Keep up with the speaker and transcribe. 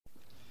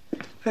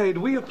Hey,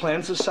 do we have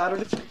plans this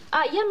Saturday?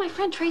 Yeah, my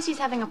friend Tracy's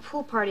having a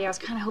pool party. I was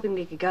kind of hoping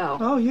we could go.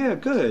 Oh, yeah,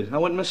 good. I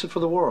wouldn't miss it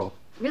for the world.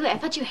 Really? I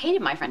thought you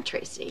hated my friend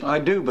Tracy. I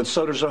do, but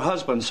so does her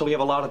husband, so we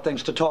have a lot of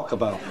things to talk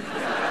about.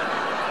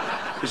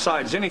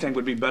 Besides, anything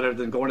would be better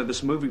than going to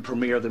this movie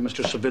premiere that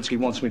Mr. Savitsky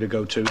wants me to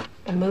go to.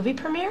 A movie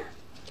premiere?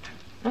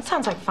 That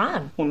sounds like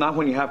fun. Well, not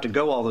when you have to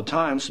go all the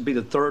time. This will be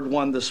the third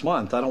one this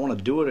month. I don't want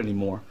to do it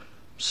anymore.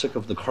 I'm sick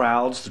of the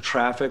crowds, the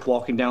traffic,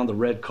 walking down the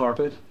red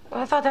carpet.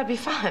 Well, I thought that'd be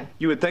fun.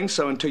 You would think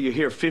so until you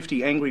hear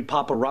 50 angry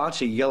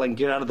paparazzi yelling,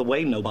 "Get out of the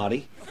way,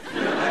 nobody."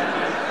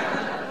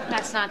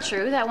 That's not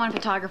true. That one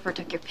photographer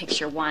took your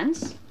picture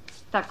once.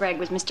 Thought Greg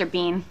was Mr.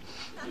 Bean.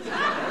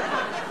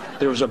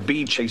 There was a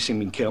bee chasing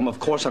me, Kim. Of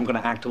course I'm going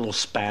to act a little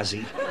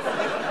spazzy.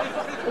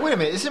 Wait a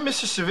minute, isn't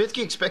Mr.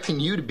 Savitsky expecting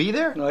you to be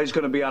there? No, he's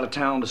going to be out of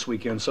town this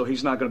weekend, so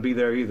he's not going to be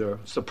there either.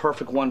 It's the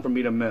perfect one for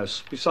me to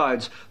miss.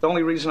 Besides, the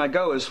only reason I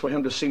go is for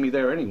him to see me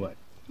there anyway.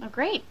 Oh,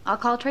 great. I'll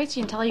call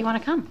Tracy and tell her you want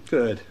to come.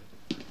 Good.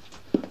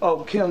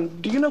 Oh,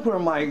 Kim, do you know where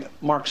my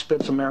Mark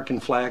Spitz American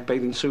flag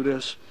bathing suit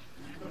is?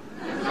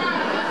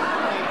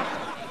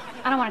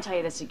 I don't want to tell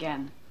you this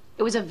again.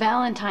 It was a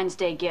Valentine's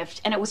Day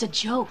gift, and it was a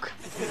joke.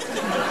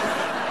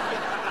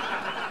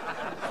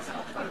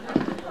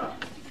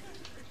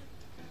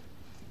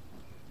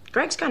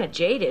 Greg's kind of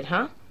jaded,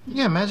 huh?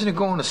 Yeah, imagine it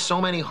going to so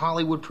many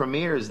Hollywood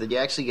premieres that you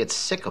actually get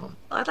sick of them.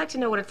 I'd like to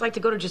know what it's like to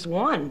go to just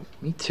one.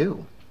 Me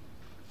too.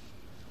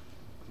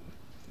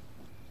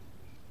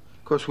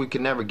 Of course, we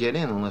could never get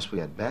in unless we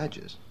had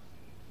badges.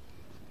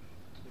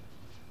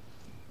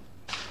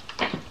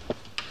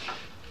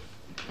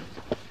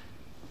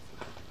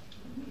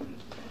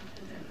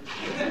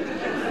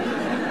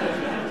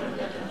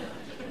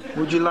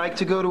 Would you like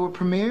to go to a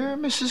premiere,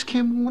 Mrs.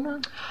 Kim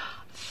Warner?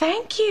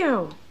 Thank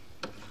you,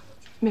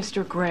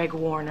 Mr. Greg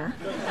Warner.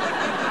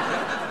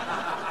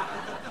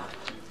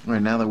 All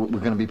right, now that we're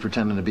going to be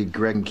pretending to be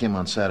Greg and Kim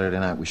on Saturday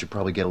night, we should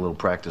probably get a little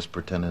practice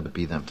pretending to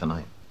be them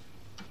tonight.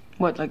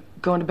 What, like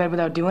going to bed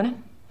without doing it?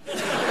 You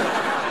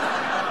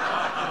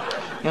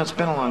know, it's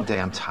been a long day.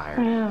 I'm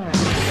tired. Yeah.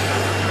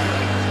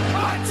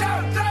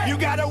 1, 2, 3. You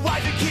got a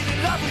wife and kid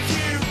in love with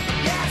you.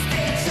 Yes,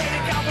 dear. Say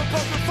they got one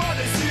broken for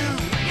the zoo.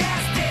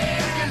 Yes,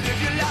 dear. You live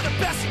your life the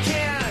best you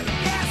can.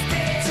 Yes,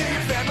 dear. Till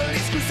your family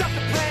screws up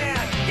the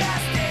plan.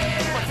 Yes,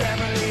 dear. My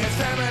family is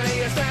family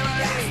is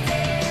family. Yes,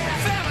 dear.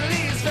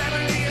 Family is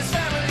family is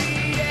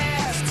family.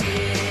 Yes,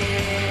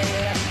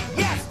 dear.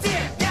 Yes,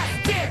 dear. Yes,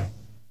 dear.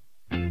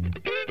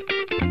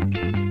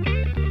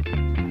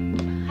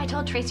 I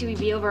told Tracy we'd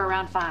be over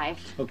around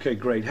 5. Okay,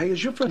 great. Hey,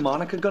 is your friend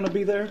Monica going to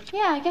be there?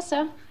 Yeah, I guess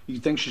so. You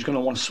think she's going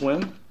to want to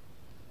swim?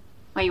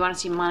 Well, you want to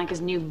see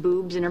Monica's new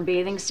boobs in her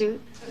bathing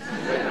suit?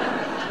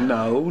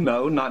 No,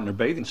 not in her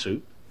bathing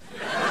suit.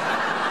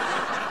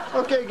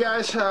 Okay,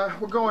 guys,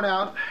 we're going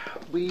out.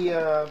 We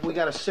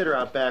got a sitter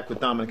out back with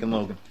Dominic and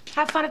Logan.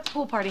 Have fun at the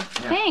pool party.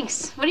 Yeah.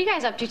 Thanks. What are you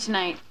guys up to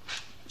tonight?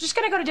 Just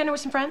gonna go to dinner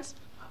with some friends.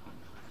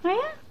 Oh,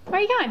 yeah? Where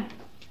are you going?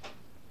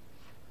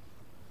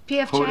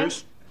 P.F.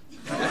 Hooters?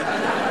 Chang?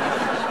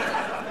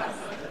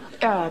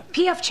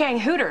 P.F. Chang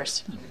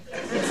Hooters.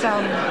 It's,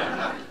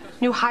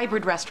 new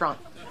hybrid restaurant.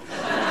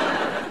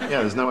 Yeah,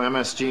 there's no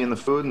MSG in the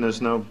food and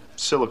there's no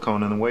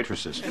silicone in the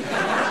waitresses.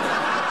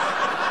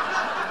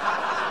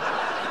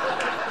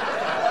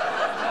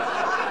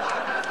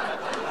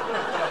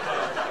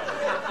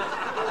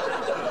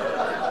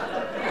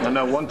 I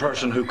know one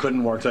person who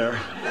couldn't work there.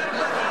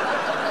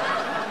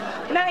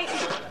 Night.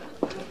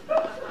 All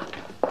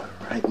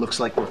right, looks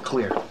like we're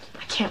clear.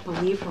 I can't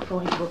believe we're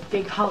going to a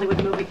big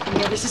Hollywood movie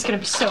premiere. This is gonna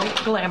be so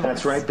glamorous.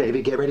 That's right,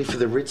 baby. Get ready for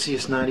the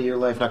ritziest night of your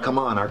life. Now, come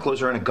on. Our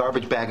clothes are in a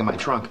garbage bag in my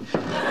trunk.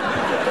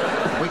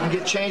 We can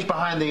get changed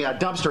behind the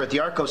dumpster at the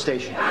Arco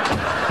station.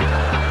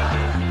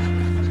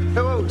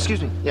 Oh,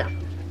 excuse me. Yeah.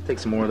 Take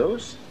some more of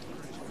those.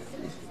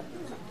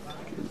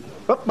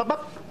 Up, up,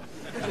 up.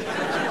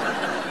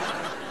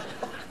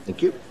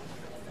 Thank you.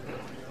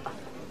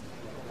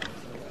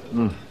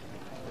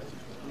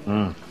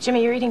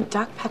 Jimmy, you're eating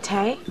duck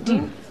pate? Do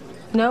you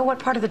know what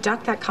part of the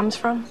duck that comes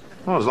from?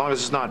 Well, as long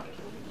as it's not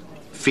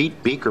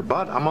feet, beak, or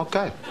butt, I'm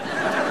okay.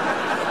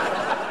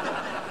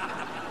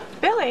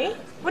 Billy,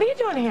 what are you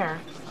doing here?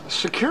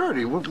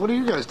 Security? What are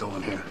you guys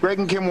doing here? Greg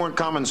and Kim weren't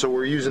coming, so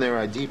we're using their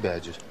ID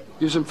badges.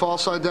 Using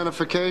false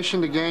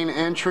identification to gain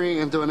entry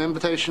into an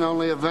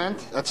invitation-only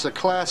event? That's a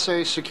Class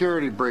A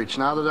security breach.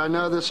 Now that I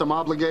know this, I'm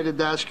obligated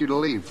to ask you to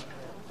leave.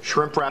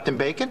 Shrimp wrapped in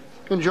bacon?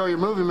 Enjoy your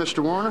movie,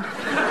 Mr. Warner.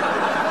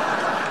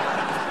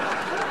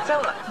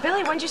 So,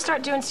 Billy, when did you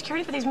start doing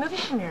security for these movie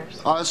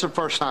premieres? Oh, it's the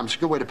first time. It's a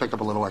good way to pick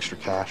up a little extra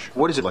cash.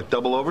 What is it, like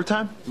double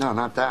overtime? No,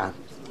 not that.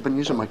 I've been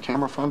using my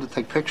camera phone to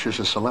take pictures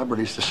of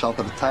celebrities to sell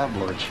to the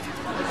tabloids.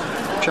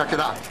 Check it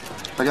out.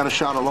 I got a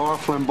shot of Laura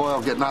Flynn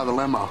Boyle getting out of the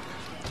limo.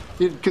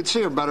 You could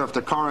see her better if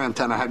the car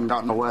antenna hadn't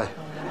gotten away.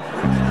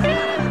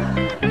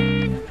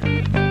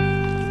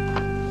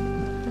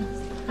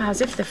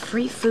 As if the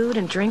free food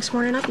and drinks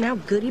weren't enough, now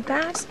goodie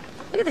bags?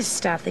 Look at this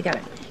stuff. They got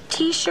a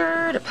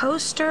T-shirt, a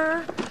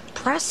poster,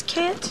 press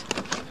kit.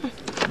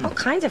 All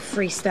kinds of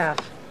free stuff.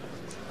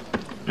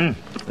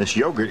 This This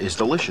yogurt is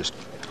delicious.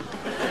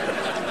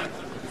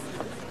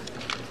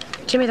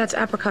 Jimmy, that's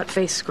apricot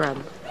face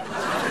scrub.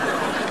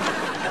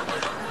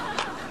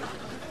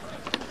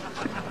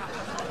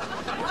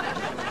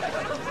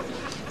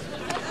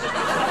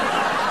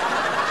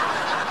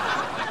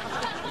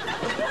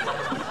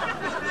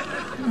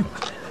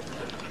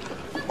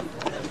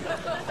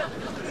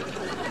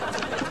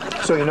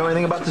 So you know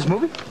anything about this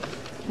movie?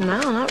 No,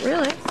 not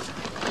really.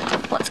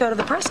 Let's go to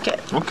the press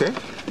kit. Okay.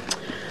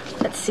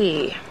 Let's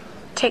see.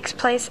 Takes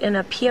place in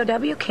a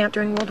POW camp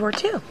during World War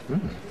II.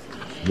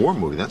 War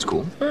movie, that's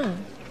cool.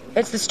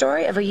 It's the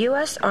story of a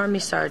U.S. Army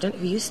sergeant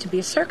who used to be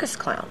a circus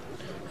clown,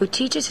 who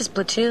teaches his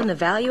platoon the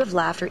value of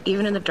laughter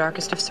even in the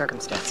darkest of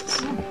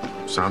circumstances.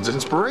 Sounds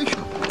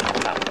inspirational.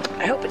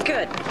 I hope it's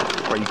good.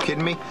 Are you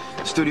kidding me?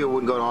 The studio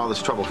wouldn't go to all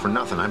this trouble for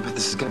nothing. I bet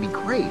this is going to be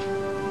great.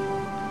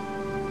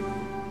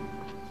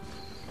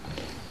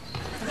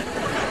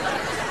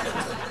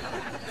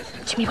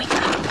 Jimmy, wake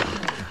up.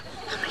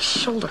 My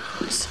shoulder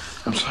hurts.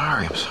 I'm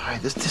sorry.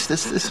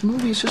 This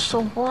movie is just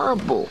so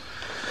horrible.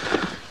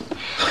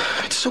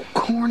 It's so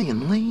corny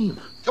and lame.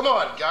 Come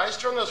on, guys,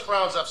 turn those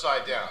frowns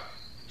upside down.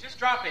 Just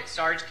drop it,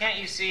 Sarge. Can't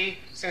you see?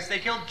 Since they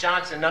killed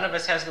Johnson, none of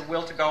us has the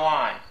will to go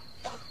on.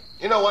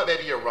 You know what?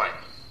 Maybe you're right.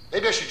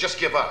 Maybe I should just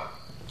give up.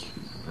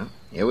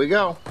 Here we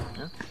go.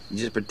 You're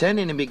just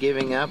pretending to be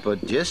giving up,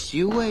 but just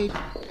you wait.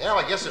 Well,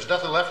 I guess there's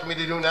nothing left for me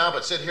to do now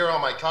but sit here on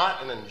my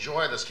cot and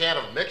enjoy this can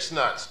of mixed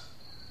nuts.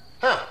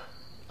 Huh.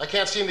 I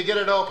can't seem to get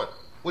it open.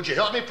 Would you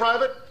help me,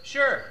 Private?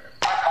 Sure.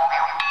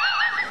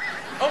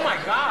 Oh, my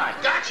God.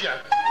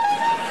 Gotcha!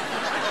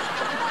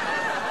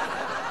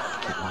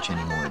 Can't watch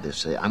any more of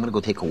this. I'm going to go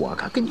take a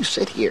walk. How can you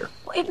sit here?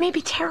 Well, it may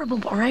be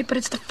terrible, all right, but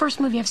it's the first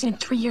movie I've seen in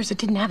 3 years that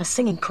didn't have a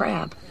singing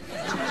crab.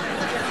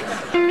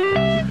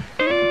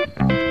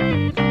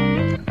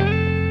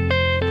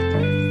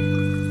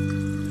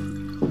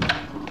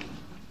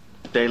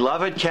 They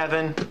love it,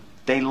 Kevin.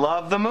 They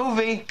love the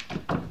movie.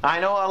 I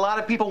know a lot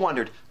of people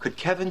wondered, could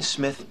Kevin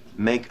Smith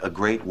make a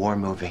great war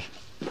movie?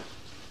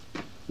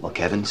 Well,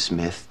 Kevin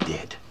Smith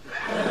did.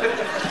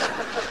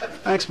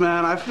 Thanks,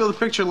 man. I feel the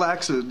picture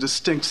lacks a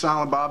distinct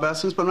Silent Bob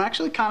essence, but I'm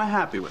actually kind of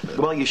happy with it.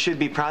 Well, you should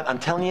be proud. I'm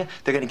telling you,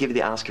 they're going to give you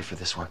the Oscar for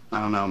this one. I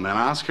don't know, man.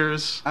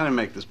 Oscars? I didn't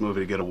make this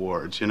movie to get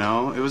awards, you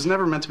know? It was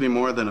never meant to be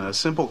more than a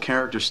simple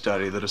character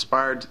study that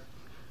aspired...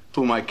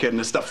 Who am I kidding?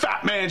 It's the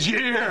fat man's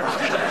year!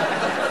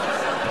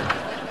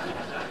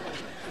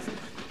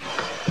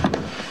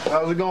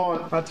 How's it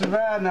going? Not too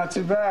bad, not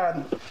too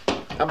bad.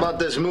 How about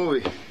this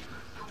movie?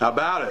 How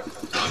about it?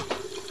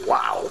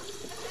 Wow.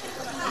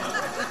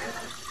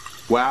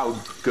 Wow,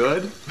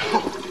 good?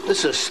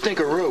 This is a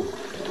stinkeroo.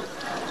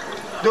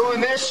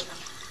 Doing this?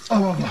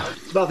 Oh,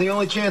 it's about the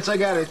only chance I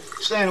got of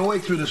staying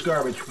awake through this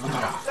garbage.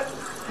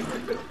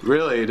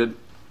 Really? You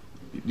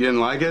didn't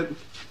like it?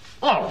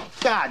 Oh,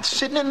 God,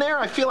 sitting in there,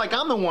 I feel like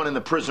I'm the one in the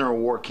prisoner of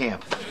war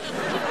camp.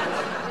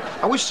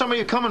 I wish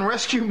somebody would come and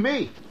rescue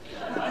me.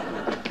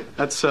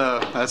 That's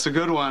a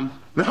good one.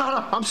 No,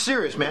 I'm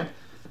serious, man.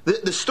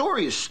 The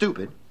story is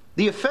stupid.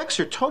 The effects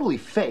are totally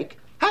fake.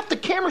 Half the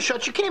camera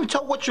shots, you can't even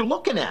tell what you're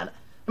looking at.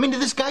 I mean,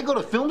 did this guy go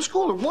to film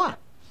school or what?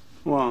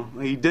 Well,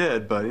 he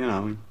did, but, you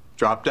know, he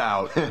dropped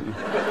out.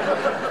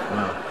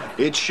 Well,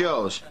 it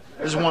shows.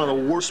 This is one of the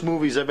worst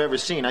movies I've ever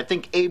seen. I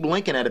think Abe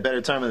Lincoln had a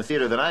better time in the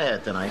theater than I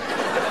had tonight.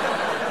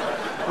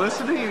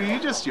 Listen to you.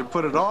 You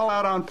put it all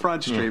out on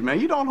Front Street,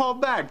 man. You don't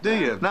hold back, do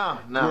you? No.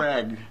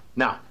 Greg.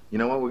 No. You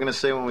know what we're going to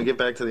say when we get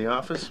back to the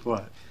office?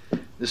 What?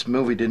 This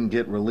movie didn't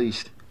get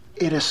released.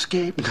 It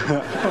escaped.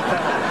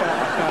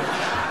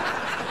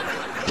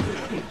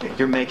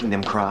 You're making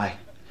them cry.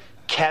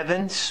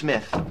 Kevin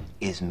Smith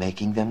is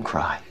making them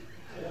cry.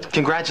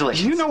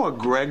 Congratulations. Do you know a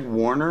Greg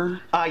Warner?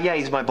 Yeah,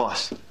 he's my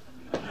boss.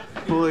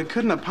 Well, it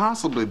couldn't have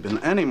possibly been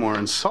any more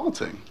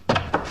insulting.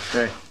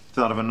 Hey,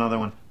 thought of another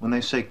one. When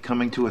they say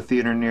coming to a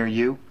theater near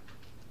you,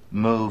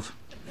 move.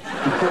 Hey,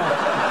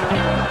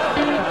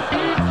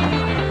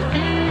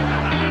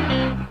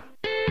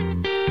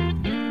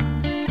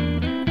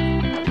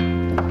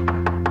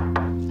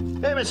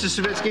 Mr.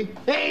 Savitsky.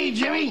 Hey,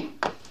 Jimmy.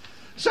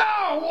 So,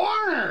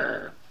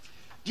 Warner,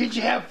 did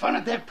you have fun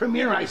at that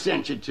premiere I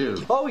sent you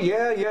to? Oh,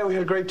 yeah, we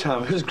had a great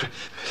time. We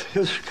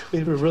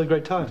had a really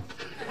great time.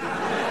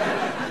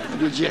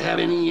 Did you have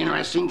any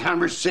interesting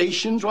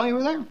conversations while you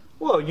were there?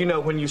 Well, you know,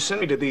 when you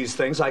send me to these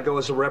things, I go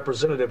as a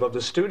representative of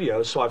the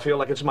studio, so I feel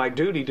like it's my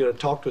duty to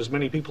talk to as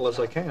many people as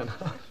I can.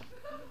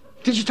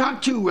 Did you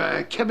talk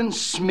to Kevin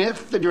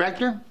Smith, the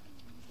director?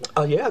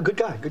 Yeah, good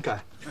guy.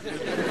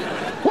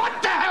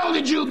 What the hell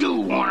did you do,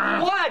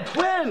 Warner? What?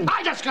 When?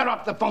 I just got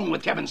off the phone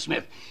with Kevin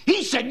Smith.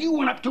 He said you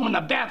went up to him in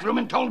the bathroom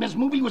and told him his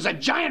movie was a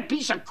giant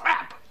piece of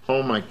crap.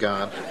 Oh, my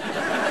God.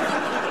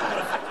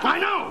 I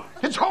know.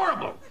 It's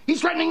horrible.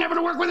 He's threatening never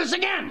to work with us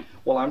again.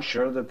 Well, I'm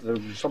sure that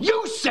there's some...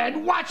 You said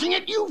watching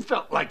it you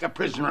felt like a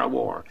prisoner of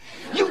war.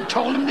 You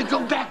told him to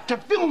go back to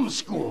film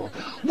school.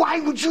 Why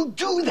would you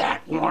do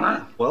that,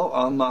 Warner? Well,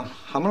 I'm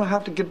going to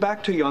have to get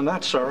back to you on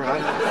that, sir.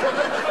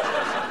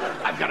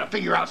 I've got to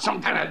figure out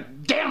some kind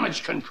of damn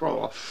damage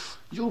control.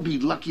 You'll be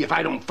lucky if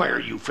I don't fire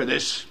you for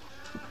this.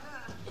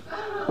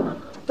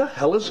 What the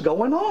hell is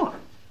going on?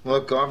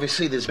 Look,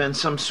 obviously there's been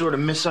some sort of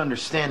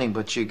misunderstanding,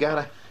 but you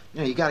gotta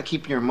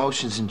keep your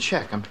emotions in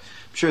check. I'm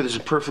sure there's a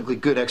perfectly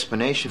good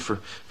explanation for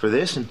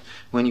this, and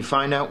when you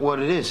find out what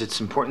it is,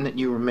 it's important that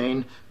you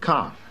remain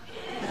calm.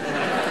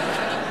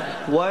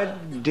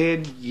 What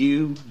did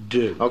you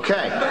do?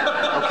 Okay,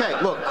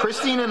 look,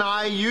 Christine and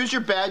I used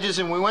your badges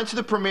and we went to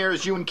the premiere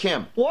as you and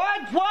Kim.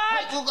 What?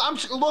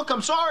 Look,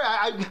 I'm sorry.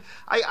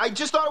 I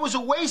just thought it was a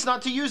waste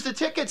not to use the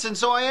tickets, and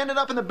so I ended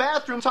up in the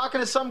bathroom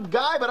talking to some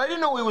guy, but I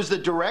didn't know he was the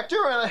director.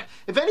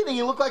 If anything,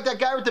 you look like that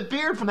guy with the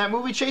beard from that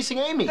movie Chasing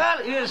Amy.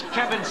 That is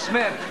Kevin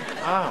Smith.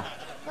 Oh.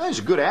 Well, he's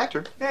a good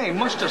actor. Hey, he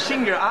must have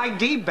seen your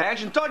ID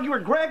badge and thought you were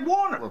Greg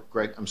Warner. Look,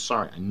 Greg, I'm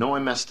sorry. I know I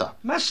messed up.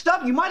 Messed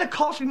up? You might have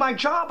cost me my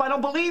job. I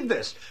don't believe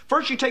this.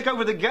 First you take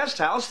over the guest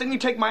house, then you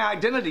take my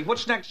identity.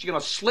 What's next? You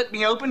gonna slit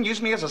me open,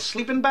 use me as a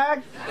sleeping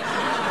bag?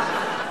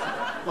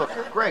 Look,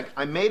 Greg,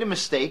 I made a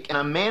mistake, and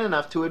I'm man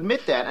enough to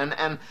admit that,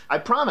 and I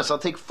promise I'll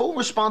take full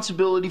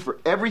responsibility for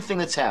everything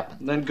that's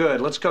happened. Then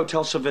good. Let's go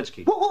tell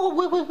Savitsky.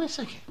 Wait a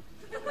second.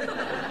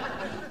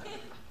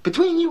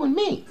 Between you and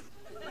me,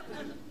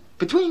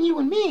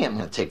 I'm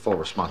going to take full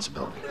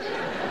responsibility.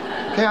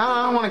 Okay,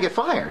 I don't want to get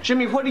fired.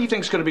 Jimmy, what do you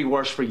think's going to be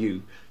worse for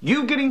you?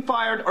 You getting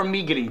fired or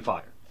me getting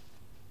fired?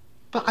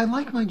 But I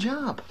like my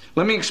job.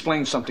 Let me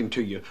explain something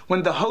to you.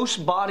 When the host's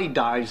body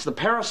dies, the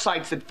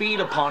parasites that feed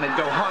upon it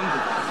go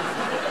hungry.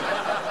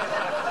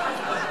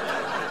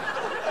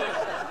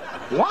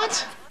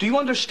 What? Do you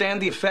understand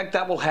the effect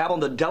that will have on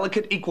the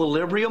delicate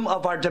equilibrium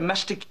of our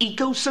domestic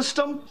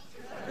ecosystem?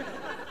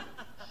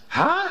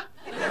 Huh?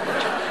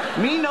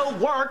 Me no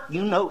work,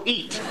 you no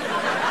eat.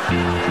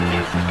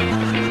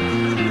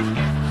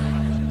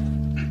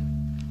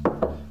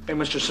 Hey,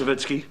 Mr.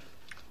 Savitsky.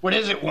 What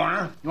is it,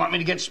 Warner? You want me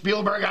to get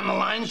Spielberg on the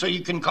line so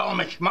you can call him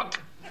a schmuck?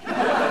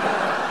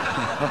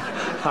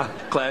 I'm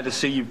glad to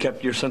see you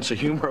kept your sense of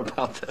humor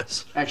about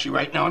this. Actually,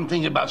 right now I'm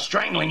thinking about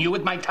strangling you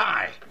with my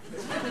tie.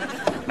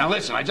 Now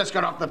listen, I just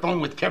got off the phone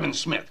with Kevin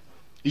Smith.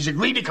 He's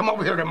agreed to come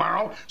over here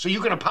tomorrow so you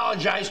can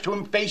apologize to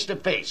him face to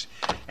face.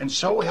 And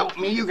so help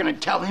me, you're going to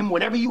tell him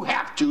whatever you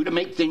have to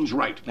make things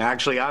right.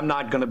 Actually, I'm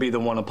not going to be the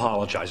one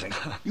apologizing.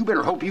 You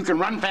better hope you can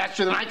run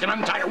faster than I can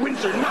untie a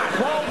Windsor knot.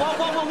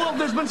 Whoa.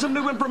 There's been some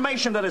new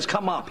information that has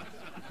come up.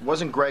 It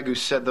wasn't Greg who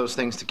said those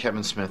things to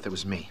Kevin Smith. It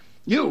was me.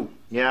 You?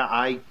 Yeah,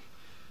 I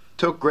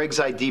took Greg's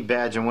ID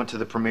badge and went to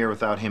the premiere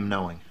without him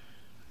knowing.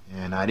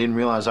 And I didn't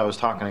realize I was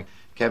talking to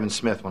Kevin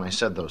Smith when I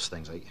said those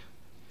things. I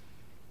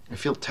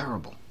feel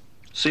terrible.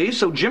 See,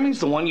 so Jimmy's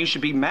the one you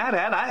should be mad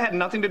at. I had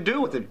nothing to do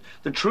with it.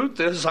 The truth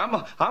is, I'm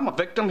a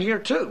victim here,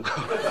 too.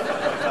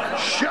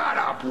 Shut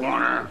up,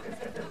 Warner.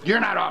 You're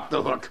not off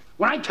the hook.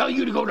 When I tell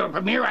you to go to a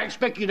premiere, I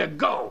expect you to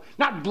go,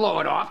 not blow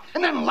it off,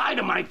 and then lie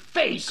to my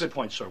face. Good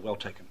point, sir. Well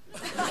taken.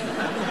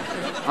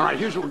 All right,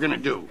 here's what we're going to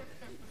do.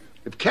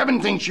 If Kevin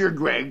thinks you're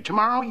Greg,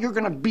 tomorrow you're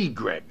going to be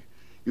Greg.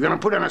 You're going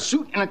to put on a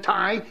suit and a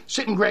tie,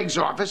 sit in Greg's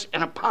office,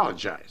 and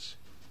apologize.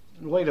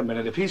 Wait a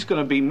minute. If he's going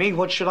to be me,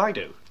 what should I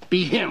do?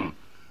 Be him.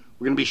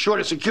 We're going to be short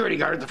a security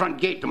guard at the front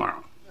gate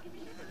tomorrow.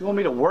 You want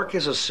me to work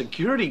as a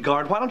security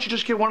guard? Why don't you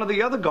just get one of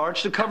the other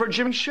guards to cover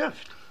Jimmy's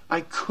shift?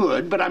 I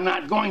could, but I'm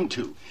not going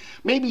to.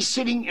 Maybe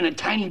sitting in a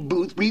tiny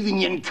booth,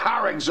 breathing in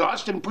car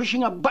exhaust and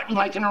pushing a button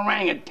like an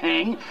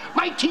orangutan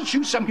might teach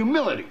you some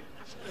humility.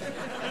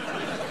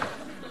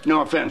 No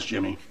offense,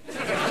 Jimmy.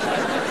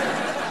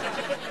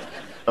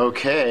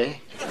 Okay.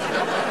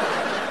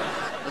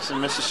 Listen,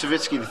 Mr.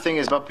 Savitsky, the thing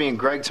is about being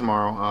Greg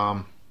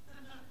tomorrow,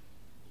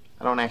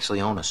 I don't actually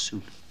own a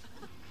suit.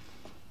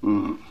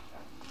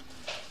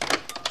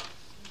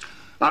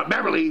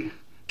 Beverly,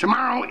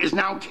 tomorrow is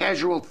now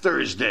Casual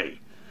Thursday.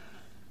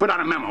 Put on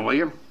a memo, will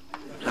you?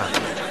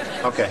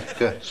 Okay,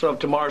 good. So if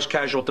tomorrow's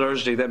Casual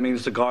Thursday, that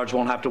means the guards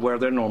won't have to wear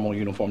their normal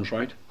uniforms,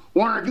 right?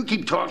 Warner, if you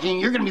keep talking,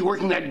 you're going to be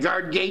working that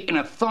guard gate in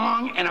a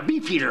thong and a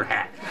beefeater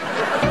hat.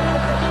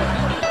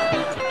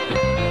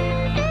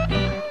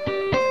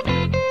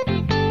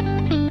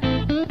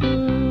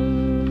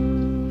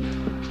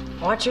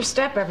 Watch your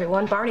step,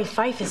 everyone. Barney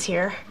Fife is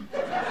here.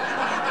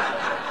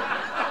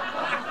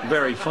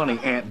 Very funny,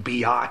 Aunt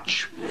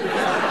Biatch.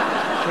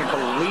 Can't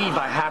believe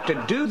I have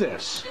to do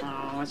this.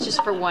 Oh, it's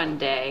just for one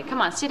day. Come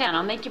on, sit down.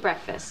 I'll make you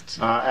breakfast.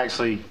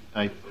 Actually,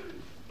 I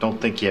don't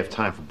think you have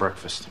time for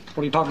breakfast.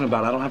 What are you talking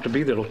about? I don't have to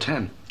be there till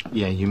 10.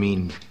 Yeah, you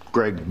mean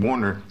Greg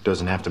Warner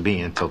doesn't have to be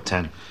in until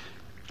 10.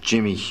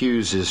 Jimmy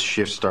Hughes'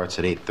 shift starts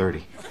at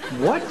 8:30.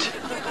 What?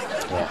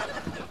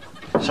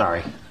 Yeah.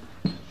 Sorry.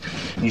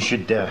 You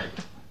should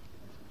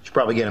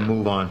probably get a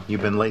move on.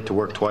 You've been late to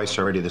work twice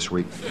already this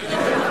week.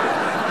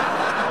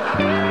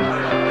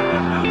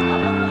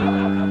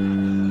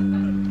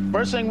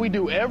 First thing we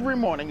do every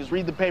morning is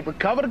read the paper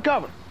cover to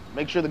cover.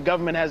 Make sure the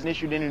government hasn't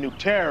issued any new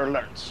terror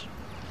alerts.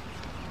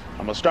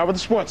 I'm gonna start with the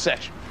sports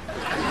section.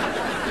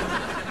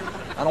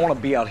 I don't want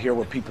to be out here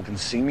where people can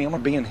see me. I'm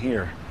gonna be in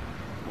here.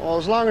 Well,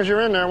 as long as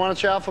you're in there, why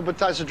don't you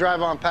alphabetize the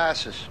drive-on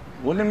passes?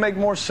 Wouldn't it make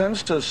more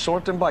sense to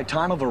sort them by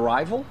time of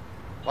arrival?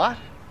 What?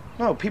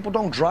 No, people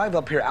don't drive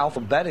up here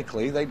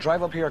alphabetically. They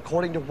drive up here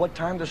according to what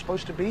time they're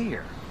supposed to be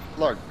here.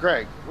 Look,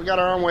 Greg, we got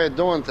our own way of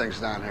doing things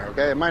down here,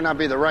 okay? It might not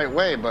be the right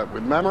way, but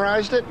we've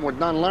memorized it and we're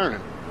done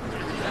learning.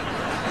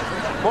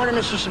 Morning,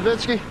 Mr.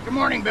 Savitsky. Good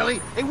morning, Billy.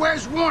 Hey,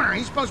 where's Warner?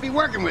 He's supposed to be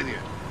working with you.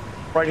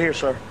 Right here,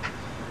 sir.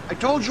 I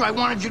told you I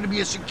wanted you to be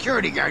a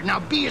security guard. Now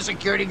be a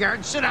security guard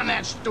and sit on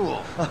that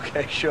stool.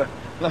 Okay, sure.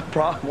 No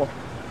problem.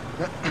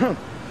 All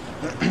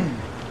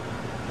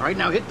right,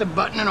 now hit the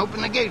button and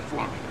open the gate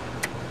for me.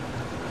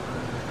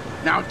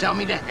 Now tell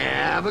me to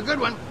have a good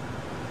one.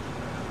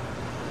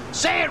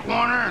 Say it,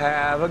 Warner.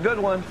 Have a good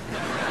one.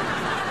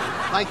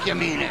 Like you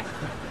mean it.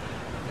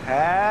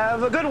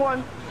 Have a good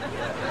one.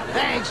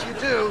 Thanks, you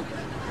too.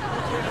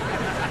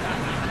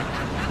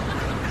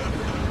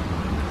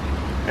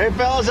 Hey,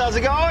 fellas, how's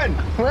it going?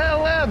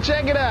 Well,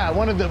 check it out.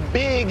 One of the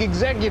big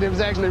executives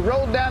actually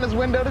rolled down his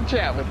window to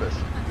chat with us.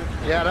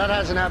 Yeah, that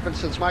hasn't happened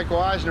since Michael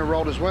Eisner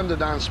rolled his window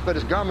down and spit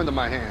his gum into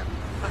my hand.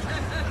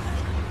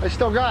 I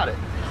still got it.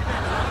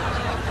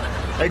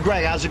 Hey,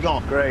 Greg, how's it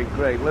going? Great.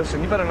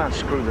 Listen, you better not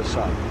screw this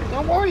up.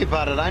 Don't worry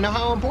about it. I know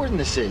how important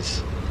this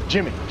is.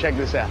 Jimmy, check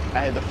this out.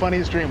 I had the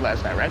funniest dream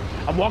last night, right?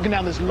 I'm walking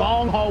down this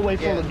long hallway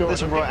full of doors.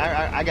 Listen, bro,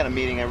 I got a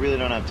meeting. I really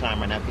don't have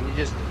time right now. Can you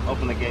just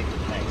open the gate?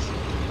 Thanks.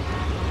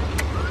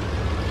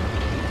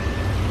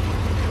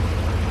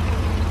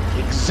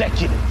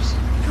 Executives.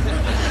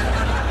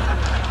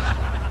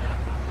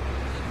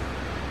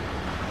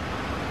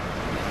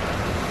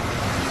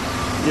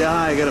 Yeah,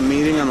 I got a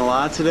meeting on the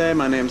lot today.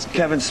 My name's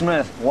Kevin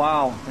Smith.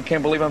 Wow, I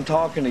can't believe I'm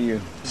talking to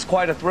you. It's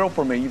quite a thrill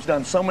for me. You've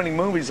done so many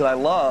movies that I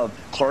love.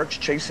 Clerks,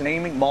 Chasing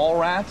Amy,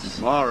 Mallrats.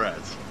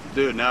 Mallrats.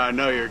 Dude, now I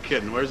know you're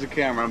kidding. Where's the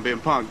camera? I'm being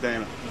punked,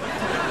 ain't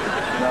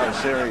I? No,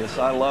 serious.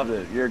 I loved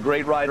it. You're a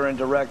great writer and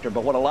director,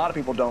 but what a lot of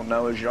people don't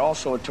know is you're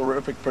also a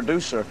terrific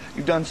producer.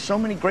 You've done so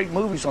many great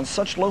movies on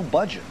such low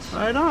budgets.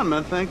 Right on,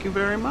 man. Thank you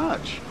very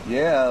much.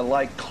 Yeah,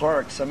 like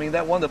Clerks. I mean,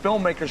 that won the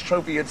Filmmakers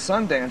Trophy at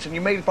Sundance, and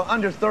you made it for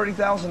under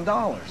 $30,000.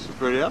 You're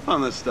pretty up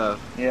on this stuff.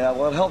 Yeah,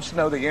 well, it helps to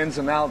know the ins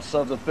and outs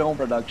of the film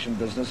production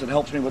business. It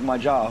helps me with my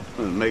job.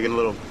 Making a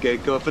little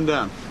gate go up and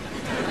down.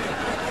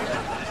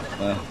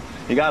 Well,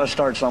 you got to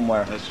start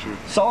somewhere. That's true.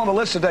 Saw on the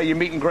list today you're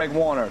meeting Greg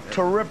Warner.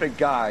 Terrific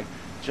guy.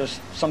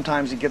 Just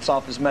sometimes he gets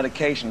off his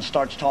medication and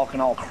starts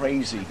talking all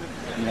crazy.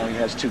 You know, he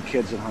has 2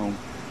 kids at home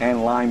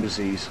and Lyme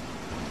disease.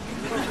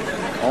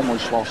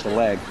 Almost lost a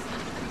leg.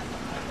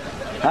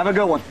 Have a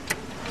good one.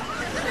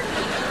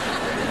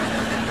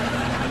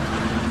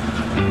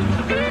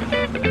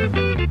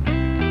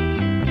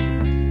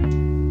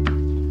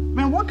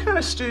 Man, what kind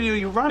of studio are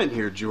you running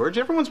here, George?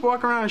 Everyone's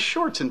walking around in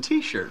shorts and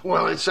T-shirt.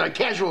 Well, it's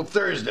Casual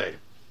Thursday.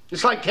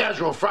 It's like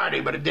Casual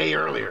Friday, but a day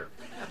earlier.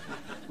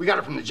 We got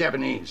it from the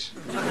Japanese.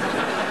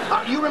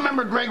 You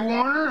remember Greg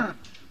Warner?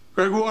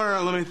 Greg Warner,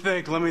 let me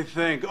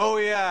think. Oh,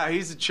 yeah,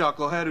 he's a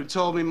chucklehead who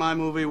told me my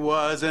movie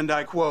was, and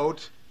I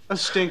quote, a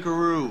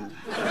stinkeroo.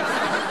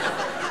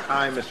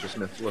 Hi, Mr.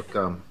 Smith. Look,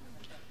 I'm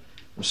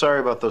sorry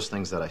about those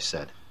things that I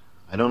said.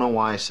 I don't know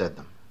why I said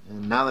them.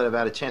 And now that I've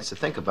had a chance to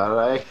think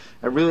about it,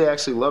 I really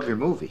actually love your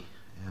movie.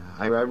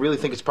 I really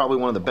think it's probably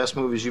one of the best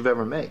movies you've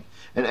ever made.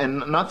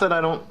 And not that I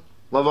don't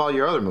love all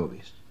your other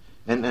movies.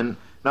 And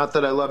not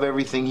that I love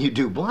everything you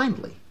do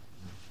blindly.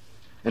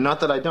 And not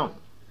that I don't.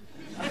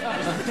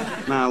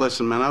 Now,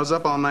 listen, man, I was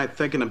up all night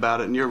thinking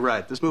about it, and you're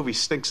right. This movie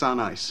stinks on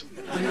ice.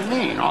 What do you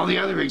mean? All the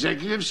other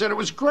executives said it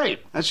was great.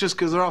 That's just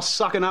because they're all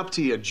sucking up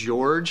to you,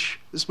 George.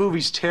 This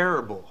movie's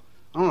terrible.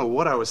 I don't know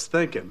what I was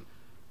thinking.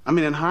 I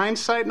mean, in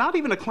hindsight, not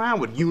even a clown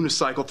would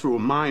unicycle through a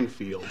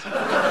minefield.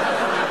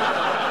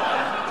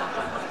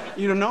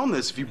 You'd have known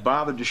this if you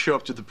bothered to show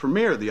up to the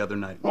premiere the other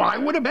night. Well, I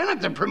would have been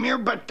at the premiere,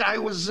 but I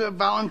was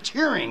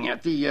volunteering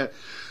at the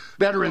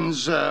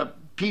Veterans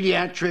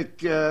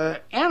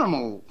Pediatric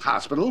Animal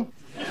Hospital.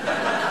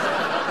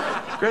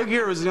 Greg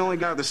here was the only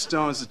guy with the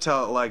stones to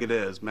tell it like it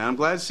is, man. I'm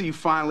glad to see you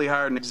finally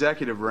hired an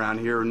executive around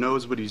here who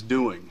knows what he's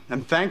doing.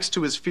 And thanks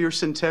to his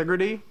fierce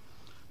integrity,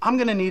 I'm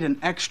gonna need an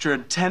extra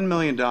 $10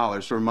 million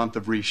for a month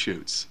of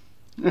reshoots.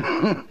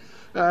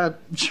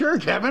 Sure,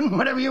 Kevin,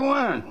 whatever you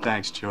want.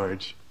 Thanks,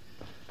 George.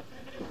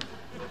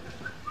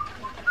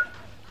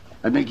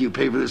 I'd make you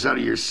pay for this out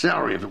of your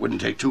salary if it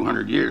wouldn't take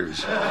 200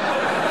 years.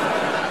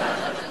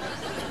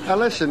 Now,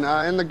 listen,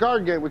 in the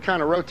guard gate, we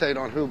kind of rotate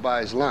on who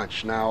buys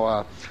lunch.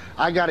 Now,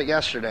 I got it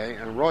yesterday,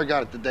 and Roy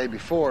got it the day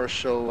before,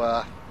 so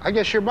I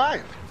guess you're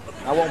buying.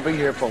 I won't be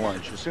here for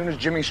lunch. As soon as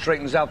Jimmy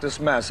straightens out this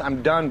mess,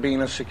 I'm done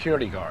being a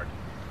security guard.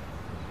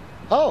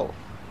 Oh,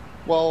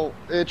 well,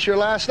 it's your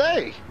last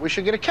day. We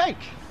should get a cake.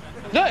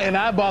 Yeah, and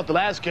I bought the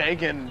last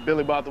cake, and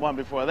Billy bought the one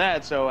before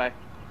that, so I...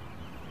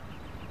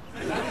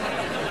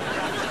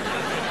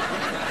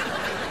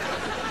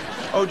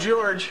 Oh,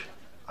 George,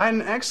 I had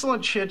an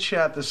excellent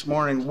chit-chat this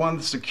morning with one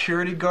of the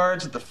security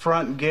guards at the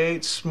front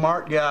gate.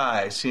 Smart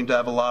guy. Seemed to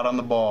have a lot on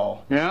the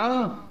ball.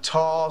 Yeah?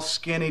 Tall,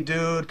 skinny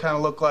dude. Kind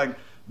of looked like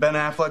Ben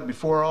Affleck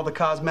before all the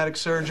cosmetic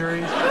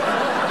surgery.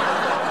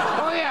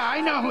 Oh, yeah, I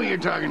know who you're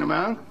talking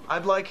about.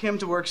 I'd like him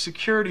to work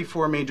security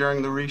for me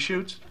during the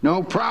reshoots.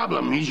 No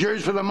problem. He's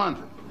yours for the month.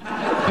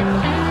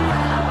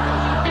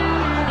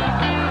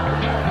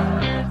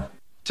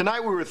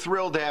 Tonight we were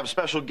thrilled to have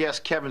special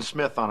guest Kevin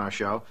Smith on our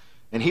show.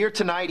 And here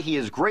tonight he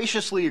has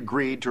graciously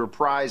agreed to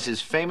reprise his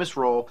famous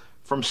role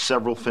from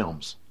several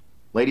films.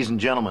 Ladies and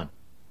gentlemen,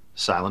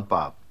 Silent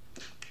Bob.